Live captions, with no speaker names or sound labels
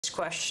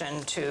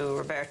Question to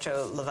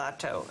Roberto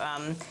Lovato.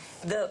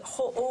 The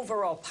whole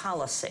overall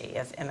policy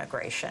of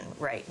immigration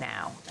right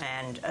now,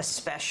 and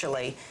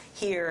especially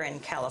here in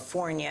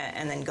California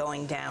and then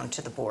going down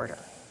to the border.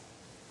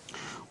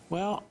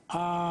 Well,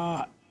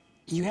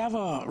 you have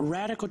a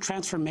radical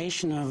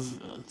transformation of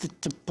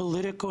the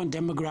political and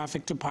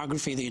demographic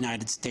topography of the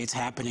United States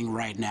happening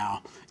right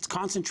now. It's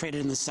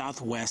concentrated in the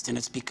Southwest, and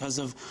it's because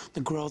of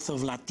the growth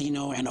of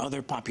Latino and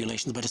other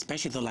populations, but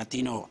especially the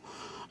Latino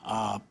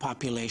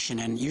population.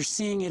 And you're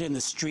seeing it in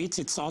the streets.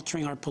 It's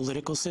altering our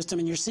political system,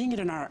 and you're seeing it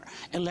in our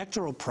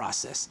electoral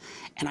process.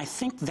 And I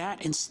think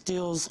that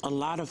instills a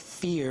lot of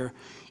fear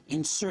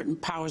in certain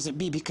powers that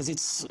be, because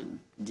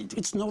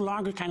it's no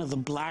longer kind of the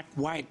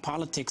black-white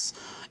politics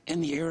in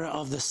the era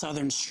of the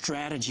Southern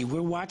strategy.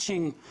 We're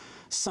watching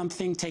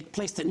something take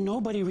place that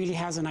nobody really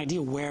has an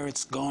idea where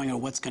it's going or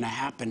what's going to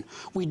happen.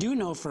 We do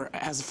know, for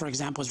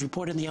example, as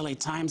reported in the LA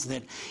Times,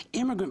 that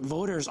immigrant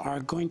voters are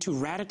going to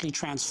radically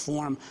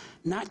transform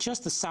not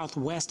just the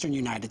southwestern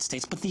United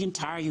States, but the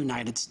entire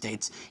United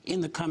States in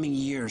the coming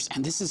years.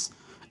 And this is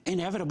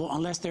inevitable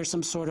unless there's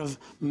some sort of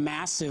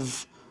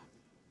massive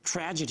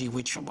tragedy,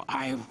 which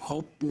I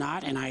hope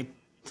not, and I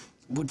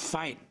would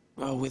fight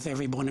with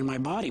every bone in my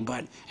body,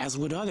 but as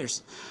would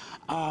others.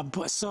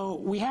 So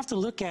we have to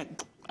look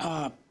at,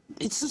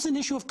 it's just an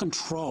issue of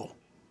control.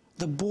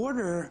 The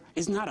border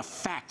is not a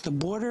fact. The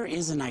border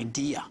is an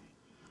idea.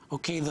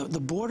 Okay, the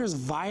border is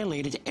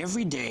violated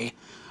every day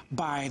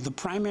by the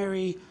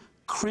primary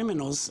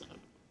criminals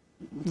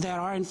that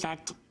are, in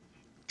fact,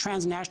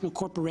 transnational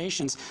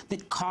corporations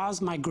that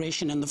cause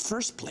migration in the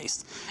first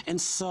place. And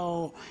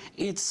so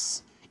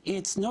it's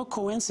no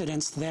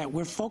coincidence that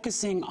we're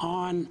focusing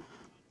on,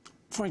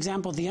 for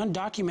example, the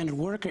undocumented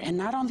worker and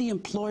not on the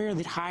employer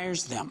that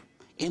hires them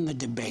in the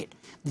debate.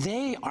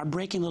 They are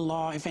breaking the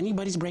law, if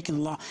anybody's breaking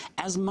the law,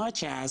 as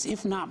much as,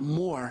 if not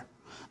more,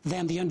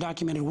 than the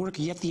undocumented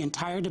worker, yet the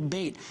entire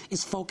debate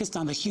is focused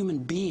on the human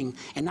being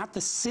and not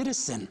the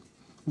citizen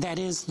that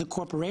is the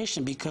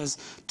corporation, because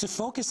to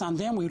focus on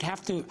them, we would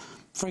have to,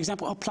 for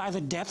example, apply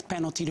the death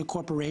penalty to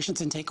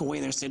corporations and take away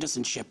their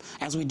citizenship,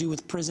 as we do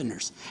with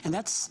prisoners. And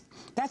that's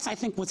I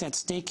think, what's at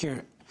stake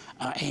here,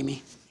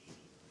 Amy.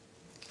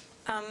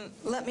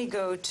 Let me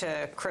go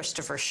to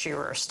Christopher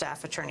Shearer,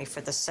 staff attorney for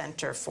the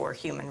Center for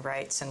Human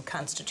Rights and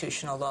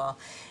Constitutional Law.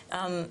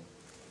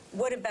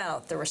 What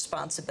about the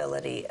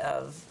responsibility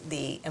of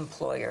the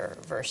employer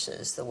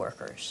versus the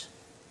workers?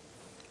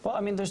 Well,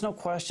 I mean, there's no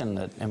question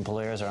that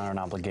employers are under an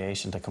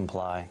obligation to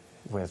comply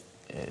with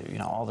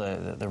all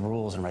the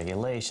rules and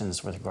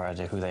regulations with regard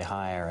to who they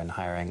hire and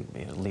hiring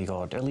legal,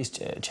 or at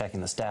least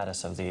checking the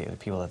status of the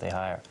people that they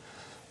hire.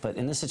 But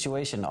in this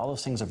situation, all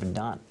those things have been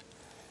done.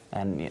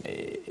 And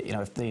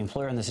if the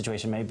employer in this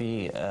situation may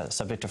be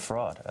subject to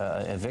fraud,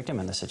 a victim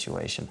in this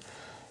situation,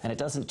 and it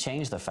doesn't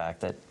change the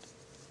fact that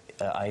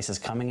ICE is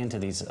coming into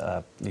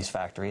these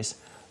factories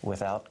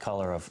without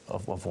color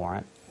of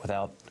warrant,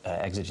 without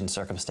exigent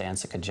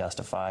circumstance that could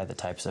justify the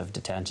types of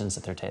detentions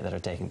that are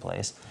taking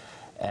place,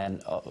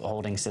 and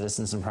holding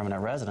citizens and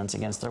permanent residents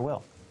against their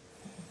will.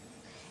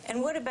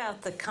 And what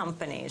about the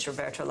companies,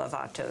 Roberto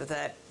Lovato,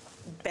 that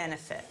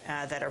benefit,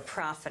 that are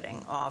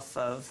profiting off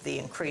of the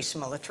increased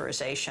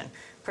militarization,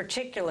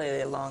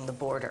 particularly along the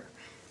border?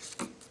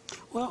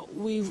 Well,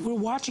 we're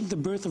watching the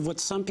birth of what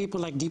some people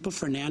like Deepa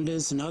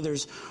Fernandez and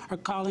others are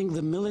calling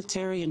the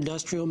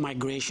military-industrial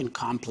migration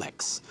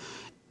complex.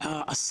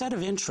 A set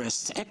of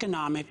interests,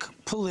 economic,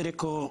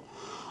 political,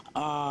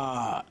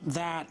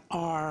 that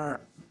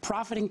are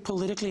profiting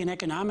politically and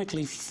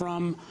economically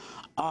from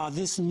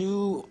this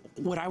new,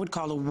 what I would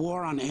call a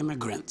war on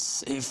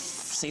immigrants. If,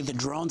 say, the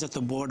drones at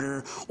the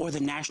border, or the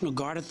National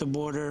Guard at the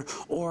border,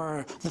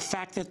 or the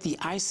fact that the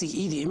ICE,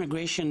 the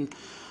Immigration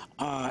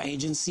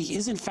Agency,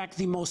 is in fact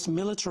the most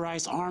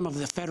militarized arm of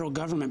the federal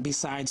government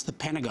besides the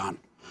Pentagon.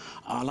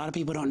 A lot of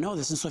people don't know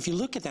this, and so if you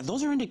look at that,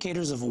 those are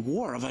indicators of a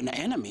war, of an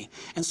enemy.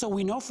 And so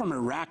we know from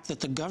Iraq that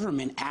the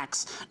government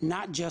acts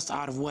not just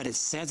out of what it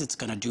says it's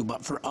going to do,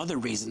 but for other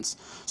reasons.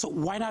 So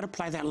why not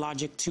apply that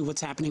logic to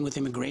what's happening with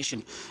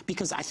immigration?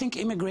 Because I think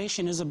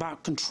immigration is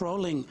about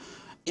controlling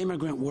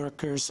immigrant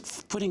workers,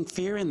 putting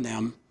fear in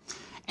them,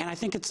 and I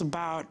think it's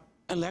about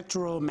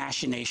electoral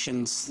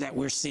machinations that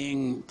we're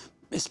seeing,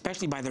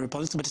 especially by the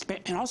Republicans,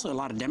 and also a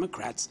lot of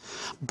Democrats.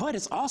 But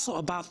it's also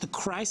about the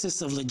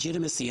crisis of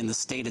legitimacy in the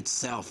state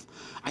itself.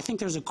 I think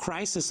there's a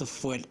crisis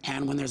afoot,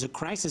 and when there's a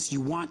crisis,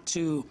 you want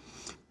to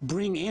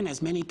bring in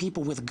as many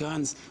people with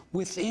guns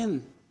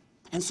within.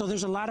 And so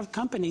there's a lot of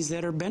companies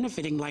that are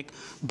benefiting, like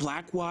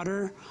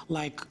Blackwater,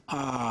 like,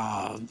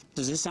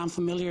 does this sound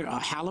familiar?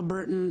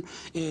 Halliburton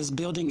is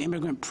building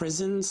immigrant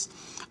prisons.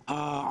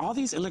 All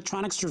these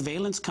electronic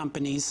surveillance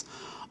companies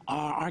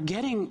are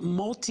getting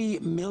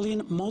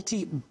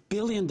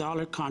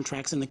multi-billion-dollar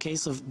contracts, in the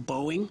case of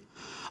Boeing,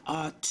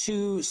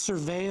 to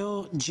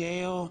surveil,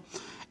 jail,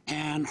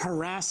 and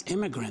harass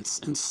immigrants.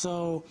 And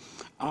so,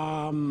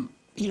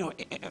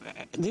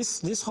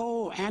 this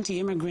whole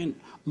anti-immigrant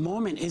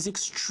moment is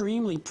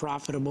extremely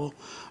profitable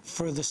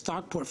for the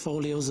stock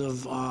portfolios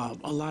of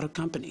a lot of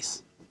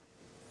companies.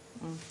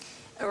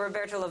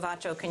 Roberto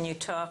Lovato, can you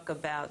talk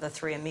about the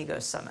Three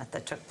Amigos Summit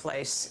that took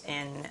place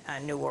in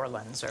New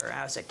Orleans, or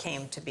as it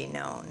came to be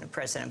known,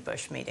 President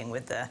Bush meeting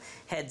with the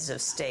heads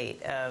of state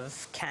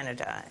of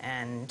Canada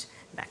and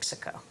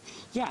Mexico?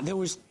 Yeah, there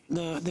was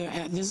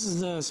this is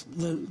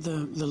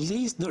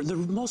the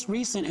most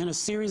recent in a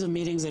series of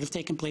meetings that have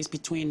taken place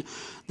between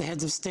the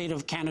heads of state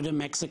of Canada,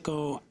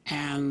 Mexico,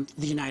 and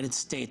the United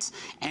States.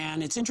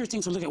 And it's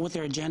interesting to look at what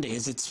their agenda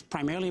is. It's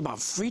primarily about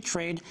free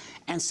trade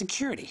and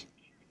security.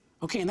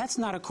 Okay, and that's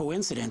not a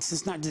coincidence.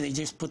 It's not that they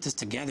just put this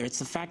together. It's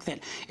the fact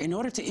that in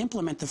order to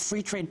implement the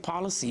free trade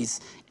policies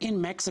in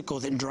Mexico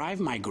that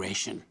drive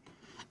migration,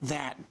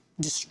 that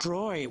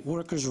destroy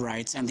workers'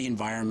 rights and the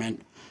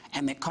environment,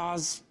 and that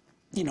cause,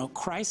 you know,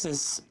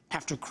 crisis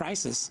after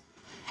crisis,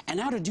 and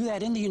now to do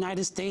that in the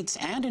United States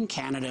and in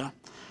Canada,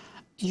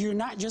 you're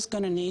not just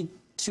going to need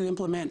to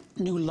implement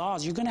new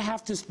laws. You're going to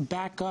have to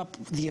back up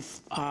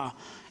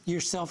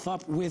yourself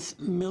up with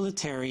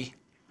military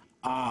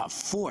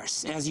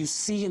force, as you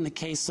see in the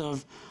case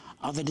of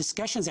the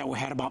discussions that were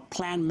had about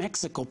Plan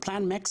Mexico.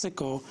 Plan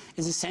Mexico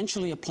is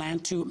essentially a plan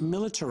to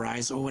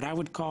militarize, or what I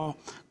would call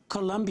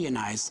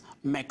Colombianize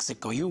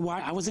Mexico.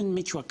 I was in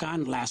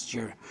Michoacan last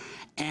year,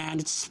 and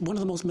it's one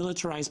of the most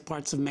militarized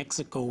parts of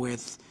Mexico,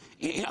 with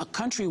a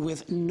country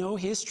with no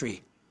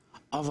history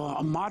of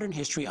a modern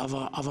history of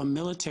a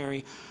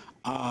militarized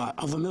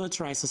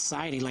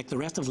society like the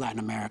rest of Latin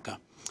America.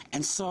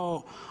 And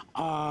so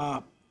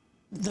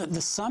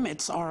the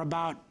summits are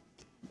about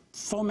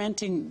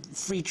fomenting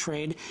free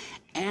trade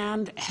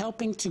and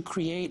helping to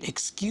create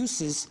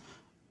excuses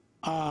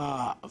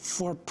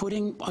for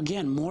putting,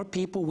 again, more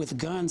people with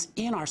guns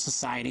in our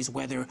societies,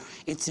 whether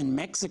it's in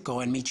Mexico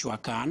and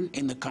Michoacan,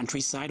 in the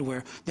countryside,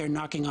 where they're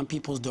knocking on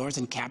people's doors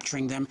and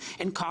capturing them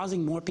and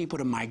causing more people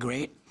to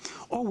migrate,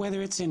 or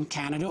whether it's in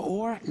Canada,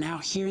 or now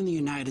here in the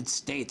United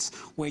States,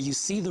 where you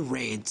see the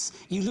raids.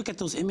 You look at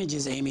those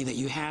images, Amy, that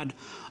you had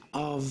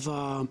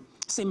of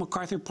say,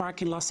 MacArthur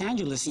Park in Los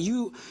Angeles.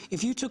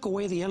 If you took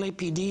away the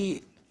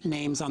LAPD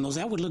names on those,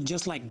 that would look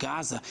just like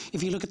Gaza.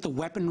 If you look at the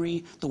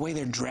weaponry, the way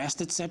they're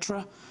dressed,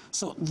 etc.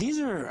 So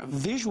these are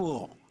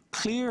visual,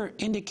 clear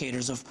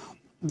indicators of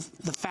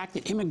the fact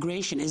that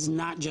immigration is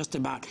not just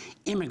about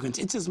immigrants.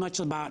 It's as much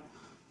about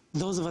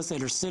those of us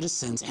that are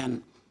citizens,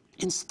 and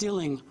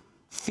instilling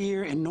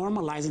fear and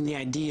normalizing the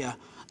idea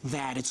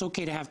that it's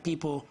okay to have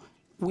people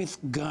with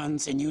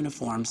guns and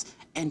uniforms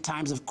in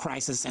times of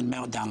crisis and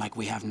meltdown like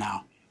we have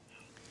now.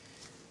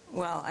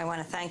 Well, I want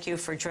to thank you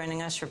for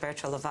joining us,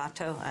 Roberto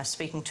Lovato,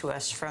 speaking to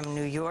us from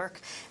New York.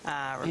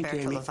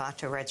 Roberto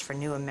Lovato writes for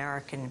New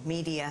American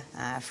Media,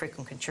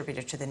 frequent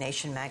contributor to The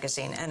Nation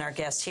magazine, and our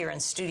guest here in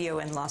studio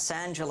in Los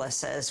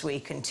Angeles as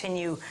we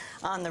continue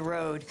on the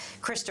road,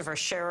 Christopher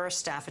Scherer,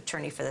 staff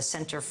attorney for the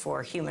Center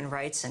for Human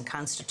Rights and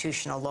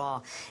Constitutional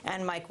Law,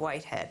 and Mike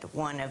Whitehead,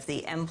 one of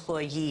the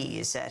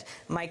employees at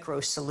Micro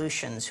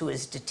Solutions, who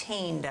was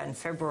detained on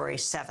February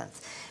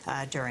 7th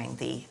during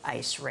the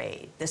ICE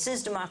raid. This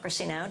is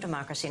Democracy Now!,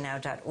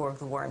 democracynow.org,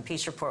 The War and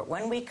Peace Report.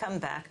 When we come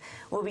back,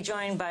 we'll be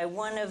joined by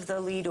one of the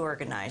lead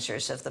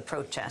organizers of the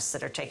protests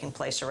that are taking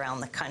place around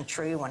the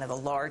country, one of the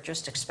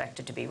largest,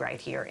 expected to be right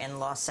here in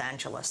Los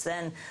Angeles.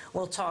 Then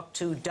we'll talk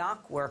to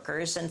dock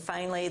workers, and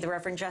finally, the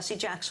Reverend Jesse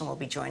Jackson will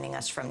be joining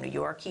us from New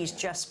York. He's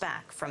just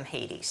back from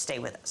Haiti. Stay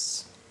with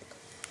us.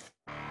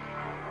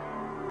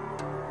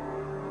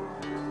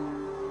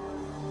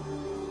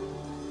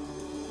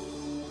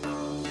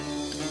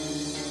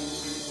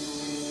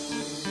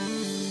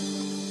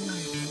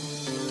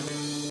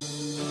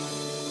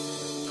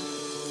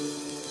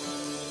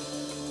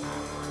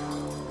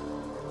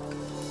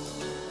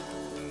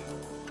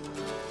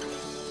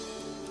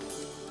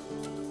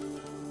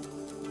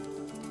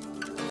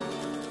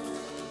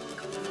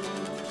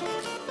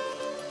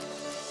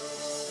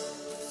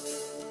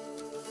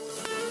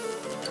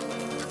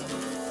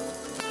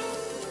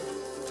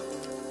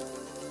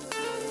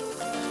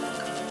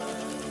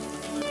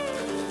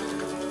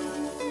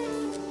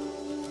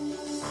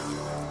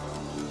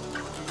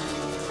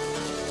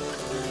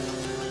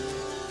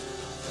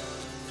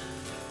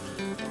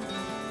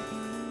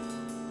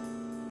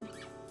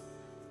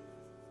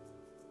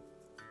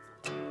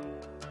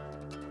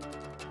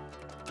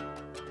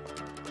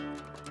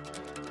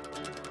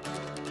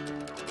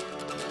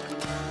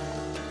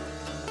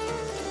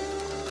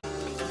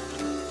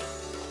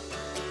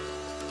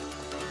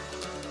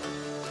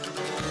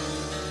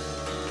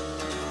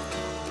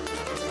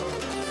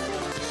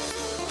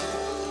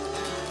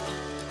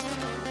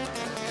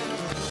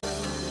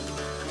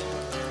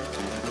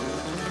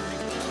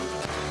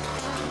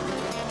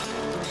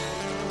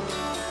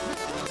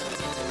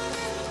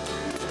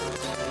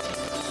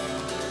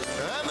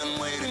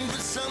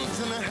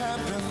 Something to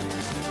happen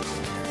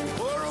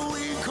for a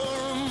week or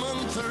a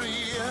month or a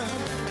year,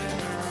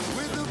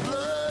 with the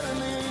blood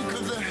and ink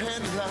of the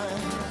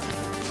headline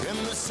and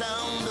the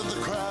sound of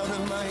the crowd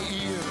in my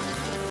ear.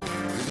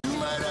 You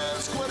might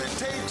ask what it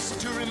takes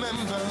to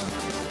remember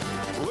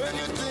when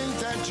you think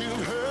that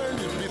you've heard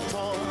it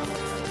before,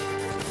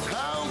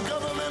 how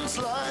governments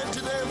lie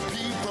to their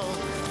people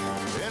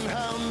and how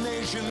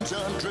nations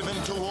are driven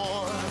to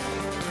war.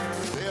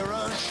 There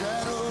are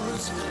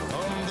shadows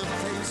on the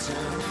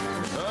faces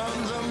of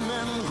the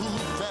men who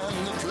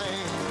fan the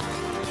flame.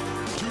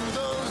 To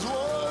those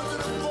wars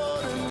that are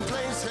fought in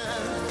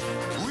places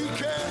we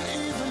can't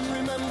even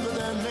remember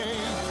their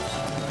name.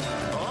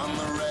 On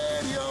the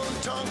radio,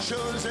 talk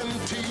shows, and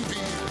TV,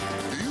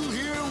 you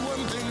hear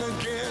one thing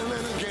again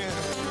and again: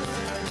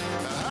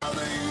 how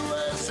the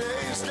USA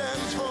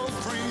stands for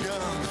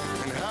freedom,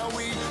 and how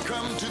we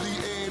come to the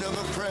aid of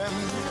a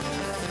friend.